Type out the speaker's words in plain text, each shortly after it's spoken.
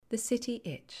The City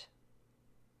Itch.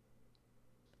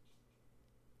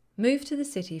 Move to the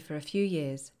city for a few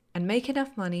years and make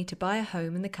enough money to buy a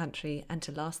home in the country and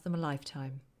to last them a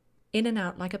lifetime. In and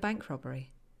out like a bank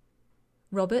robbery.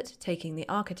 Robert taking the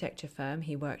architecture firm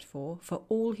he worked for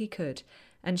all he could,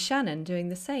 and Shannon doing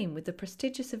the same with the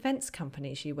prestigious events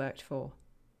company she worked for.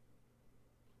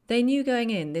 They knew going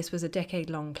in this was a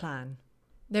decade-long plan.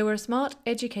 They were a smart,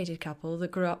 educated couple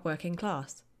that grew up working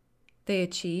class. They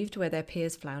achieved where their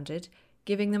peers floundered,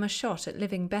 giving them a shot at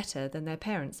living better than their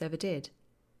parents ever did.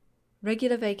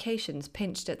 Regular vacations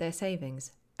pinched at their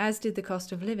savings, as did the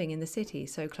cost of living in the city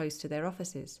so close to their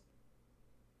offices.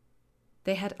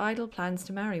 They had idle plans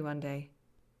to marry one day.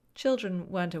 Children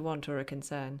weren't a want or a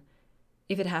concern.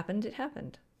 If it happened, it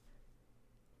happened.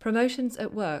 Promotions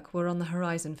at work were on the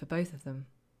horizon for both of them.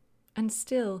 And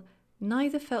still,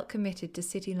 neither felt committed to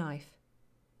city life.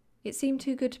 It seemed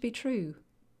too good to be true.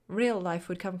 Real life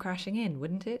would come crashing in,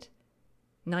 wouldn't it?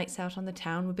 Nights out on the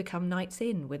town would become nights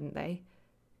in, wouldn't they?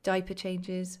 Diaper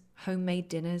changes, homemade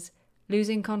dinners,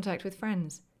 losing contact with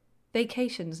friends.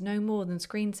 Vacations no more than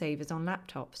screensavers on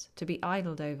laptops to be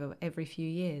idled over every few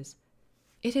years.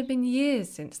 It had been years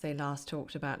since they last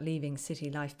talked about leaving city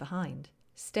life behind.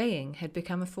 Staying had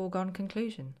become a foregone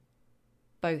conclusion.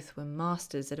 Both were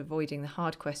masters at avoiding the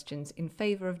hard questions in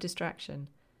favour of distraction.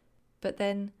 But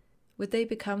then, would they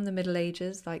become the Middle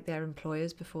Ages like their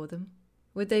employers before them?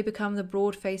 Would they become the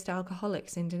broad-faced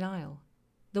alcoholics in denial?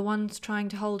 The ones trying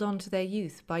to hold on to their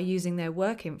youth by using their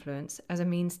work influence as a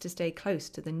means to stay close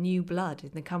to the new blood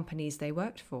in the companies they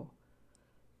worked for?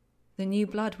 The new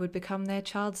blood would become their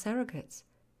child surrogates,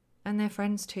 and their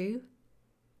friends too.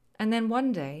 And then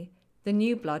one day, the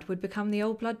new blood would become the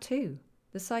old blood too,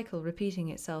 the cycle repeating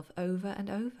itself over and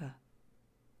over.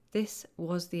 This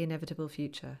was the inevitable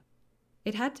future.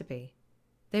 It had to be.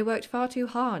 They worked far too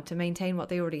hard to maintain what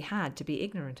they already had to be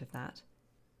ignorant of that.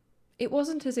 It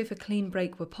wasn't as if a clean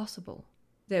break were possible.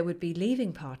 There would be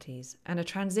leaving parties and a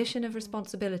transition of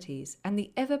responsibilities and the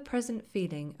ever-present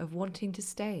feeling of wanting to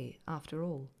stay after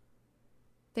all.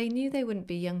 They knew they wouldn't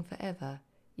be young forever,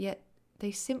 yet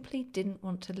they simply didn't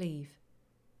want to leave.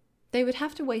 They would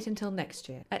have to wait until next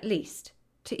year, at least,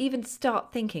 to even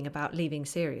start thinking about leaving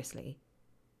seriously.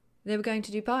 They were going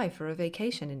to Dubai for a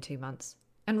vacation in 2 months,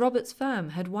 and Robert's firm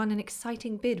had won an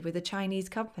exciting bid with a Chinese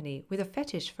company with a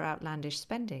fetish for outlandish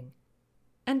spending.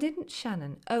 And didn't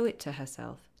Shannon owe it to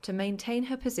herself to maintain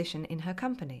her position in her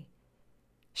company?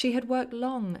 She had worked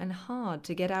long and hard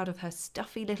to get out of her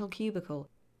stuffy little cubicle,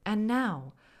 and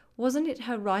now, wasn't it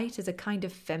her right as a kind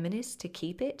of feminist to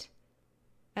keep it?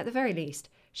 At the very least,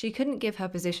 she couldn't give her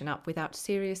position up without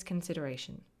serious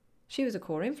consideration. She was a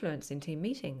core influence in team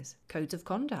meetings, codes of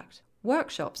conduct,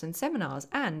 workshops and seminars,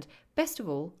 and, best of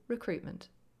all, recruitment.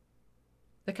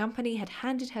 The company had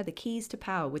handed her the keys to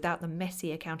power without the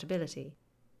messy accountability.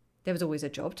 There was always a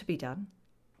job to be done.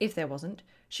 If there wasn't,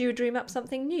 she would dream up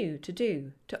something new to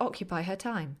do, to occupy her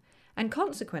time, and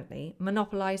consequently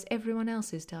monopolise everyone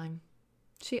else's time.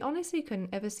 She honestly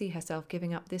couldn't ever see herself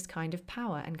giving up this kind of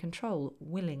power and control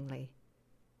willingly.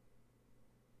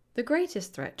 The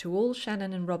greatest threat to all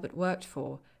Shannon and Robert worked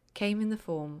for came in the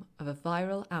form of a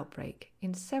viral outbreak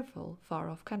in several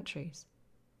far-off countries.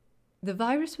 The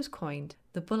virus was coined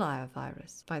the Bullire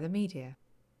virus by the media.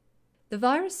 The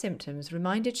virus symptoms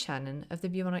reminded Shannon of the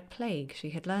bubonic plague she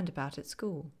had learned about at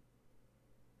school.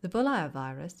 The Bullire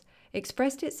virus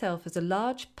expressed itself as a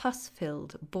large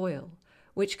pus-filled boil,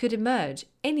 which could emerge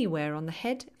anywhere on the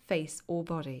head, face, or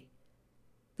body.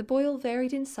 The boil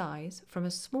varied in size from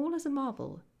as small as a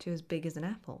marble to as big as an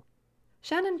apple.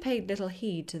 Shannon paid little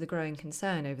heed to the growing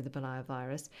concern over the Bullire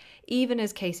virus, even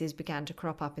as cases began to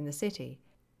crop up in the city.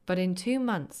 But in 2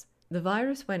 months, the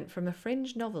virus went from a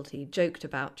fringe novelty joked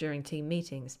about during team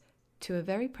meetings to a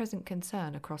very present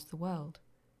concern across the world.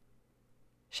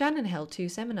 Shannon held 2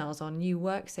 seminars on new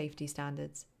work safety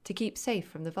standards to keep safe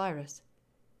from the virus.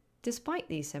 Despite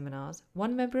these seminars,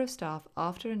 one member of staff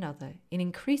after another, in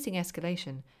increasing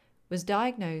escalation, was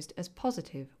diagnosed as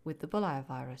positive with the Bullire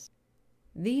virus.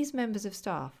 These members of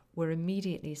staff were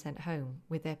immediately sent home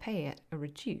with their pay at a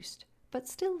reduced, but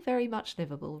still very much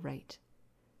livable rate.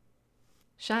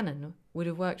 Shannon would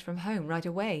have worked from home right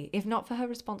away if not for her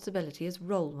responsibility as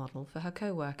role model for her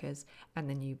co-workers and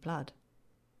the new blood.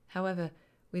 However,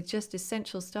 with just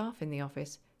essential staff in the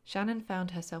office, Shannon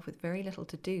found herself with very little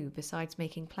to do besides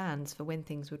making plans for when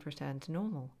things would return to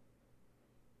normal.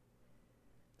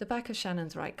 The back of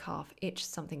Shannon's right calf itched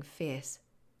something fierce.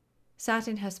 Sat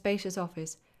in her spacious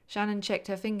office, Shannon checked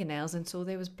her fingernails and saw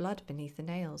there was blood beneath the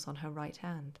nails on her right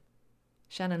hand.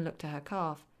 Shannon looked at her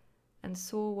calf and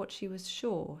saw what she was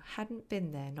sure hadn't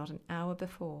been there not an hour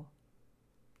before.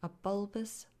 a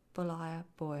bulbous bull-eye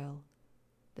boil,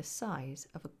 the size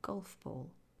of a golf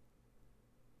ball.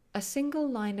 A single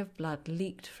line of blood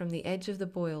leaked from the edge of the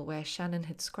boil where Shannon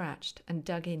had scratched and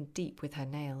dug in deep with her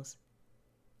nails.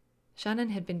 Shannon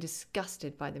had been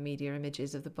disgusted by the media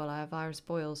images of the bull-eye virus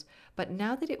boils, but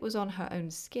now that it was on her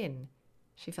own skin,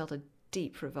 she felt a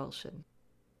deep revulsion.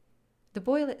 The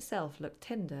boil itself looked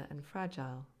tender and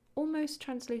fragile, almost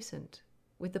translucent,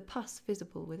 with the pus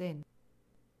visible within.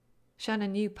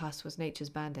 Shannon knew pus was nature's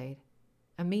band-aid,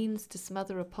 a means to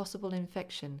smother a possible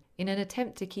infection in an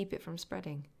attempt to keep it from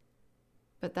spreading.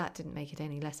 But that didn't make it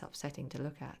any less upsetting to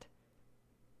look at.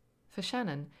 For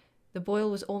Shannon, the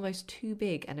boil was almost too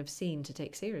big and obscene to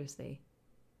take seriously.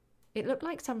 It looked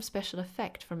like some special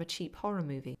effect from a cheap horror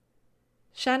movie.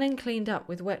 Shannon cleaned up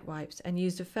with wet wipes and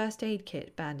used a first aid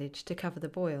kit bandage to cover the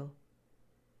boil.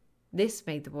 This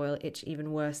made the boil itch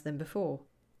even worse than before.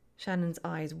 Shannon's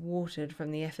eyes watered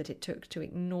from the effort it took to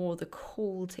ignore the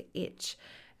call to itch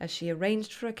as she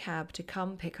arranged for a cab to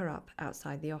come pick her up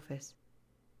outside the office.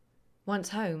 Once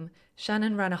home,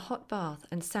 Shannon ran a hot bath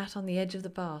and sat on the edge of the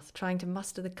bath, trying to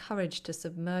muster the courage to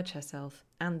submerge herself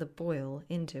and the boil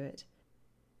into it.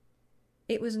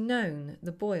 It was known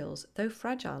the boils, though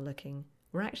fragile-looking,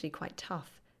 were actually quite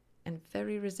tough and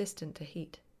very resistant to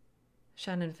heat.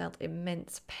 Shannon felt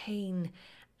immense pain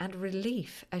and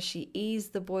relief as she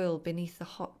eased the boil beneath the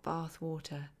hot bath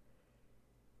water.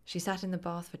 She sat in the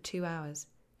bath for 2 hours,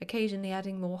 occasionally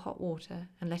adding more hot water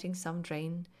and letting some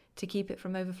drain to keep it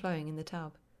from overflowing in the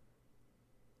tub.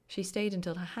 She stayed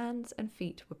until her hands and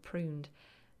feet were pruned,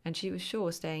 and she was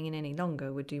sure staying in any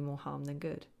longer would do more harm than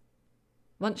good.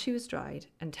 Once she was dried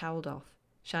and toweled off,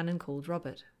 Shannon called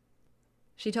Robert.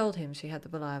 She told him she had the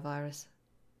bull-eye virus.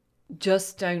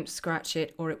 "Just don't scratch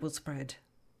it or it will spread,"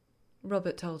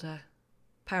 Robert told her,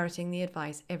 parroting the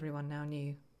advice everyone now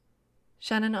knew.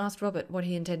 Shannon asked Robert what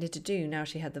he intended to do now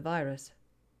she had the virus.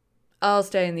 "I'll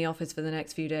stay in the office for the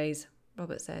next few days,"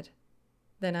 Robert said,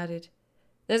 then added,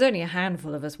 "There's only a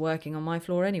handful of us working on my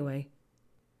floor anyway."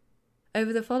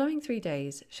 Over the following 3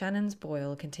 days, Shannon's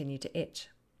boil continued to itch.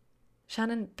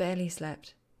 Shannon barely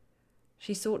slept.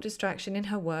 She sought distraction in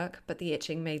her work, but the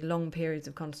itching made long periods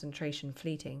of concentration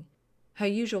fleeting. Her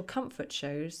usual comfort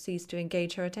shows ceased to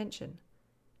engage her attention.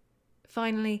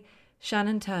 Finally,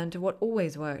 Shannon turned to what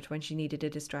always worked when she needed a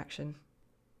distraction.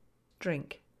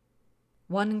 Drink.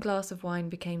 1 glass of wine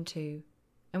became 2,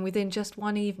 and within just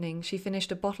one evening she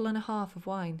finished 1.5 bottles of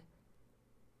wine.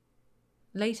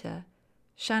 Later,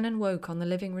 Shannon woke on the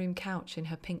living room couch in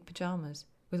her pink pyjamas,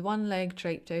 with one leg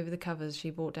draped over the covers she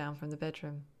brought down from the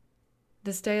bedroom.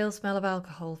 The stale smell of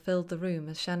alcohol filled the room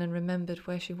as Shannon remembered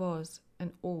where she was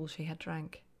and all she had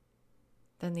drank.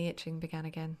 Then the itching began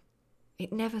again.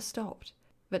 It never stopped,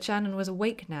 but Shannon was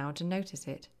awake now to notice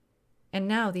it, and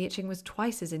now the itching was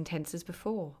twice as intense as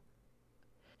before.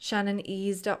 Shannon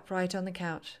eased upright on the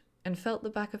couch and felt the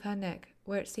back of her neck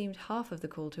where it seemed half of the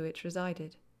call to itch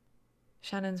resided.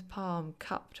 Shannon's palm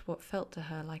cupped what felt to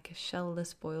her like a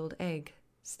shell-less boiled egg,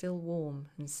 still warm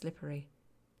and slippery.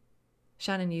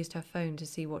 Shannon used her phone to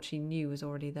see what she knew was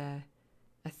already there,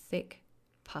 a thick,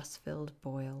 pus-filled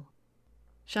boil.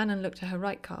 Shannon looked at her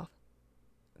right calf.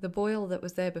 The boil that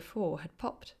was there before had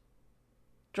popped.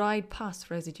 Dried pus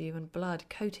residue and blood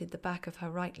coated the back of her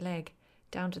right leg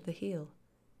down to the heel.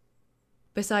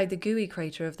 Beside the gooey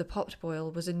crater of the popped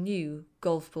boil was a new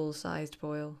golf ball-sized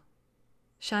boil.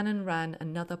 Shannon ran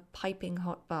another piping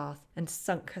hot bath and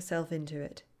sunk herself into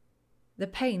it. The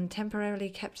pain temporarily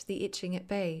kept the itching at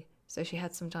bay, so she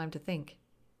had some time to think.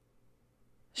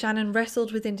 Shannon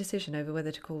wrestled with indecision over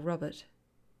whether to call Robert.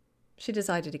 She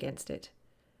decided against it.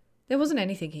 There wasn't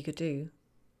anything he could do.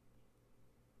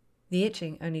 The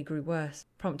itching only grew worse,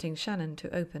 prompting Shannon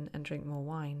to open and drink more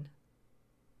wine.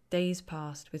 Days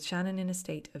passed with Shannon in a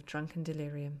state of drunken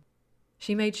delirium.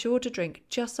 She made sure to drink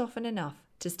just often enough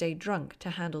to stay drunk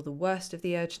to handle the worst of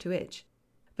the urge to itch,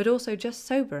 but also just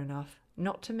sober enough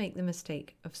not to make the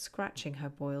mistake of scratching her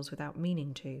boils without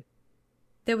meaning to.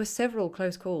 There were several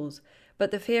close calls,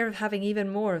 but the fear of having even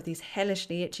more of these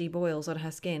hellishly itchy boils on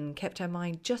her skin kept her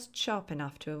mind just sharp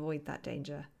enough to avoid that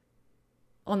danger.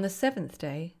 On the 7th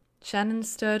day, Shannon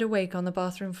stirred awake on the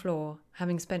bathroom floor,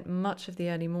 having spent much of the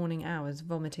early morning hours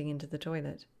vomiting into the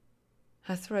toilet.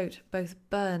 Her throat both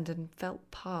burned and felt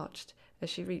parched as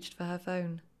she reached for her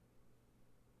phone.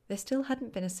 There still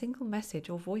hadn't been a single message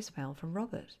or voicemail from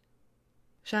Robert.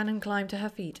 Shannon climbed to her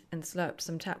feet and slurped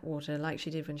some tap water like she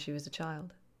did when she was a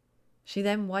child. She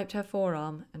then wiped her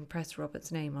forearm and pressed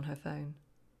Robert's name on her phone.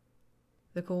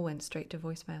 The call went straight to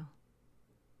voicemail.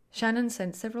 Shannon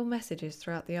sent several messages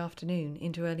throughout the afternoon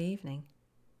into early evening.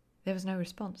 There was no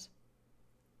response.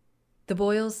 The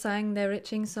boils sang their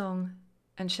itching song,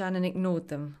 and Shannon ignored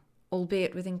them,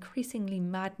 albeit with increasingly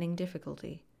maddening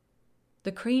difficulty.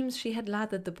 The creams she had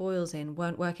lathered the boils in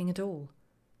weren't working at all.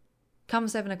 Come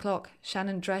 7 o'clock,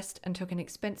 Shannon dressed and took an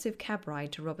expensive cab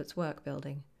ride to Robert's work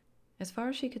building. As far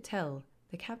as she could tell,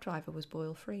 the cab driver was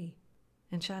boil-free,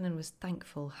 and Shannon was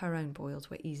thankful her own boils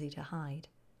were easy to hide.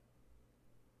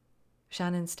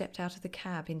 Shannon stepped out of the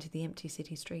cab into the empty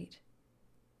city street.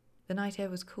 The night air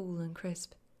was cool and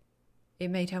crisp. It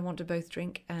made her want to both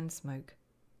drink and smoke.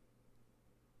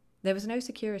 There was no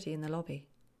security in the lobby.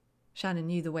 Shannon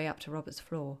knew the way up to Robert's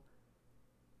floor.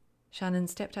 Shannon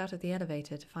stepped out of the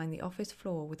elevator to find the office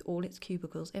floor with all its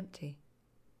cubicles empty.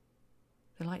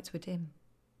 The lights were dim.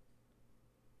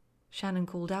 Shannon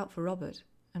called out for Robert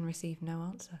and received no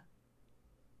answer.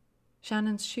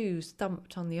 Shannon's shoes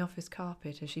thumped on the office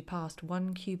carpet as she passed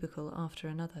one cubicle after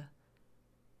another.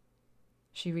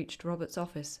 She reached Robert's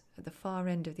office at the far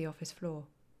end of the office floor.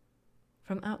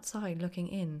 From outside looking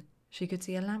in, she could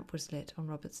see a lamp was lit on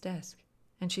Robert's desk,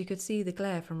 and she could see the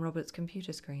glare from Robert's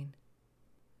computer screen.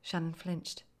 Shannon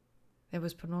flinched. There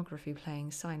was pornography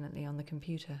playing silently on the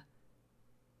computer.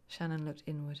 Shannon looked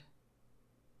inward.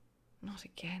 Not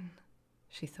again,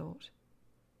 she thought.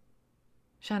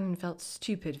 Shannon felt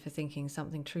stupid for thinking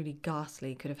something truly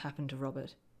ghastly could have happened to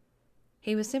Robert.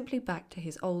 He was simply back to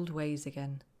his old ways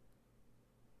again.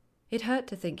 It hurt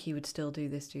to think he would still do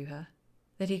this to her,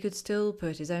 that he could still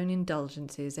put his own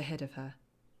indulgences ahead of her.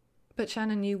 But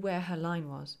Shannon knew where her line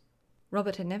was.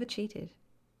 Robert had never cheated.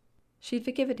 She'd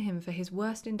forgiven him for his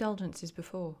worst indulgences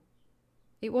before.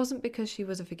 It wasn't because she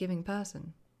was a forgiving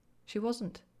person. She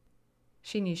wasn't.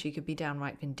 She knew she could be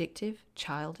downright vindictive,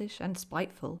 childish, and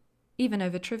spiteful, even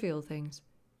over trivial things.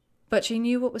 But she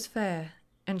knew what was fair,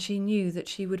 and she knew that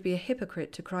she would be a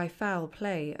hypocrite to cry foul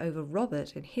play over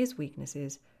Robert and his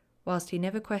weaknesses, whilst he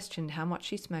never questioned how much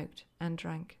she smoked and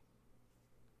drank.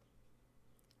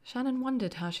 Shannon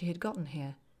wondered how she had gotten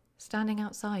here, standing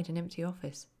outside an empty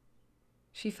office.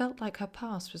 She felt like her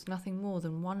past was nothing more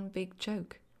than one big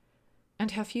joke,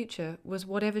 and her future was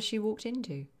whatever she walked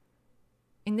into.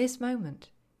 In this moment,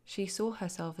 she saw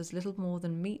herself as little more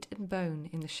than meat and bone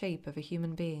in the shape of a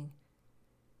human being.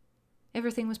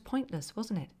 Everything was pointless,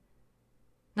 wasn't it?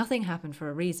 Nothing happened for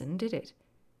a reason, did it?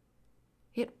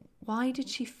 Yet why did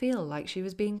she feel like she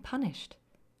was being punished?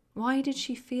 Why did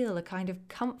she feel a kind of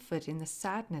comfort in the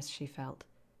sadness she felt?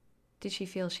 Did she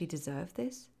feel she deserved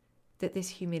this? That this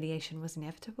humiliation was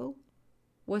inevitable?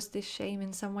 Was this shame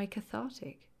in some way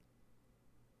cathartic?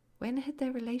 When had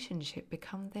their relationship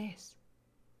become this?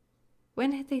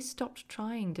 When had they stopped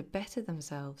trying to better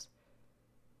themselves?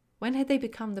 When had they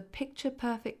become the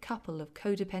picture-perfect couple of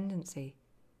codependency?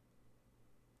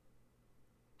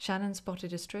 Shannon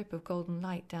spotted a strip of golden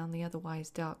light down the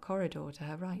otherwise dark corridor to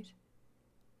her right.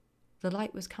 The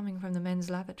light was coming from the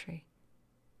men's lavatory.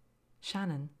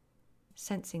 Shannon,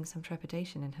 sensing some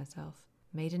trepidation in herself,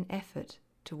 made an effort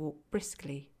to walk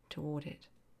briskly toward it.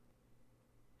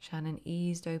 Shannon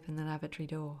eased open the lavatory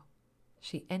door.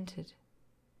 She entered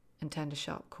and turned a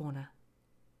sharp corner.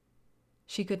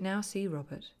 She could now see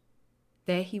Robert.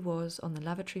 There he was on the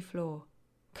lavatory floor,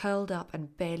 curled up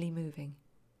and barely moving.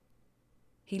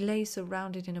 He lay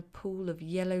surrounded in a pool of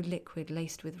yellow liquid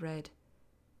laced with red,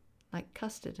 like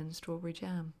custard and strawberry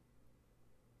jam.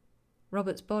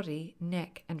 Robert's body,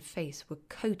 neck and face were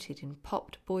coated in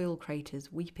popped boil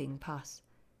craters weeping pus,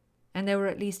 and there were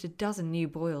at least a dozen new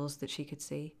boils that she could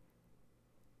see.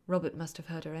 Robert must have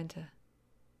heard her enter.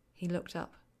 He looked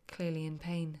up, clearly in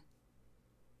pain.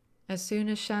 As soon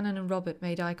as Shannon and Robert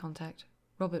made eye contact,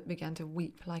 Robert began to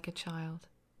weep like a child.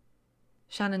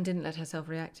 Shannon didn't let herself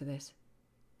react to this,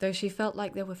 though she felt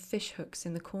like there were fish hooks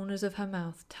in the corners of her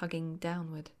mouth tugging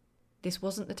downward. This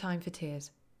wasn't the time for tears.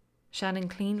 Shannon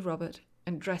cleaned Robert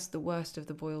and dressed the worst of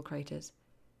the boil craters.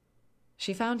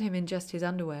 She found him in just his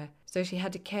underwear, so she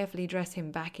had to carefully dress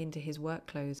him back into his work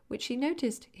clothes, which she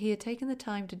noticed he had taken the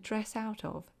time to dress out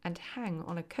of and hang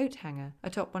on a coat hanger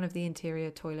atop one of the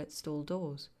interior toilet stall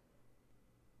doors.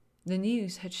 The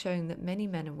news had shown that many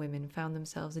men and women found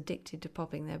themselves addicted to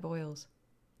popping their boils.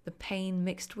 The pain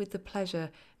mixed with the pleasure,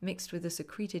 mixed with the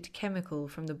secreted chemical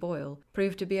from the boil,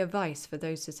 proved to be a vice for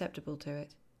those susceptible to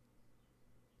it.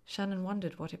 Shannon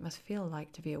wondered what it must feel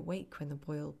like to be awake when the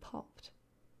boil popped.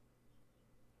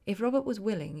 If Robert was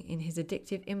willing in his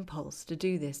addictive impulse to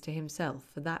do this to himself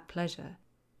for that pleasure,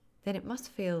 then it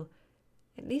must feel,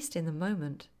 at least in the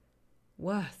moment,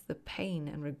 worth the pain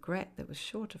and regret that was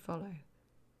sure to follow.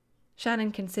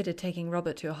 Shannon considered taking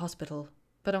Robert to a hospital,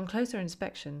 but on closer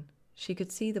inspection, she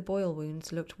could see the boil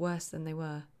wounds looked worse than they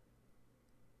were.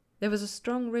 There was a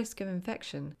strong risk of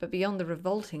infection, but beyond the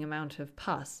revolting amount of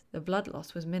pus, the blood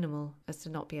loss was minimal as to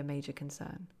not be a major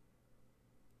concern.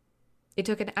 It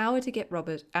took an hour to get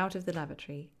Robert out of the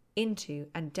lavatory, into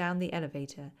and down the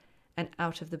elevator, and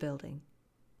out of the building.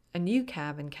 A new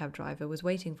cab and cab driver was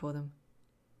waiting for them.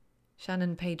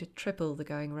 Shannon paid triple the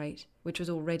going rate, which was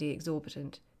already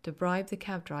exorbitant, to bribe the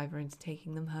cab driver into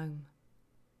taking them home.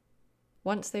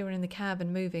 Once they were in the cab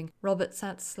and moving, Robert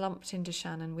sat slumped into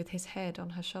Shannon with his head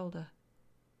on her shoulder.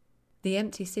 The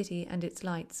empty city and its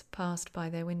lights passed by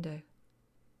their window.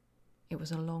 It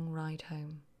was a long ride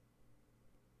home.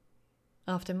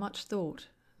 After much thought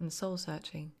and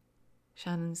soul-searching,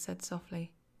 Shannon said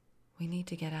softly, "We need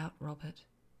to get out, Robert."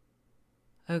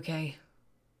 "Okay,"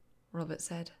 Robert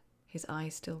said, his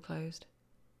eyes still closed.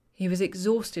 He was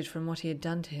exhausted from what he had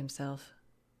done to himself,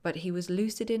 but he was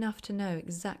lucid enough to know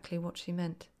exactly what she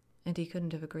meant, and he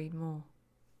couldn't have agreed more.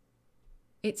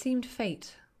 It seemed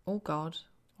fate, or God,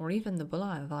 or even the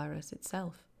bullseye virus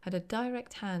itself, had a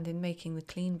direct hand in making the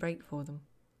clean break for them.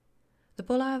 The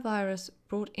bullseye virus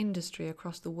brought industry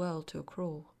across the world to a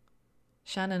crawl.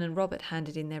 Shannon and Robert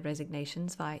handed in their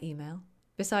resignations via email.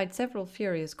 Besides several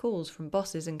furious calls from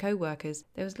bosses and co-workers,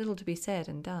 there was little to be said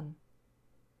and done.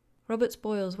 Robert's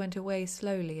boils went away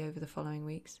slowly over the following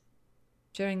weeks.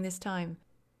 During this time,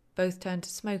 both turned to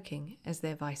smoking as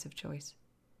their vice of choice.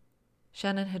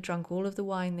 Shannon had drunk all of the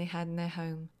wine they had in their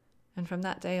home, and from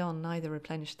that day on neither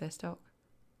replenished their stock.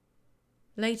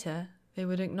 Later, they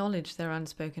would acknowledge their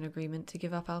unspoken agreement to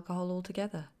give up alcohol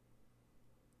altogether.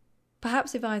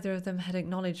 Perhaps if either of them had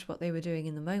acknowledged what they were doing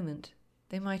in the moment,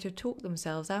 they might have talked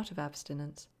themselves out of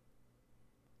abstinence.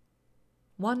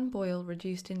 One boil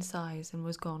reduced in size and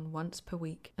was gone once per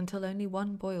week until only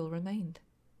one boil remained.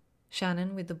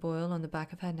 Shannon with the boil on the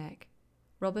back of her neck,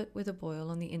 Robert with a boil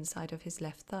on the inside of his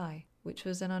left thigh, which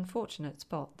was an unfortunate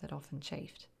spot that often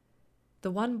chafed.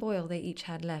 The one boil they each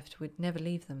had left would never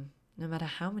leave them, no matter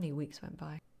how many weeks went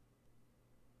by.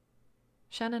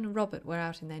 Shannon and Robert were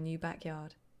out in their new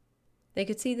backyard. They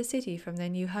could see the city from their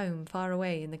new home far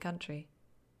away in the country.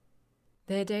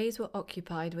 Their days were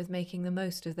occupied with making the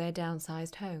most of their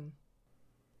downsized home.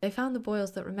 They found the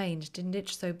boils that remained didn't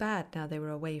itch so bad now they were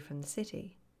away from the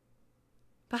city.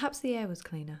 Perhaps the air was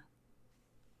cleaner.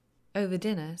 Over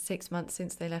dinner, 6 months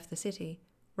since they left the city,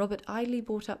 Robert idly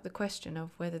brought up the question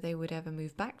of whether they would ever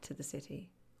move back to the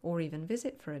city, or even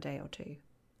visit for a day or two.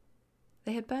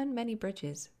 They had burned many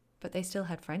bridges, but they still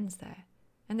had friends there,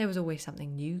 and there was always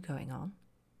something new going on.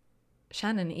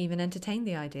 Shannon even entertained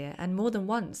the idea, and more than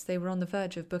once they were on the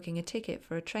verge of booking a ticket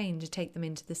for a train to take them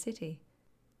into the city.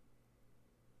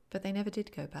 But they never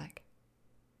did go back.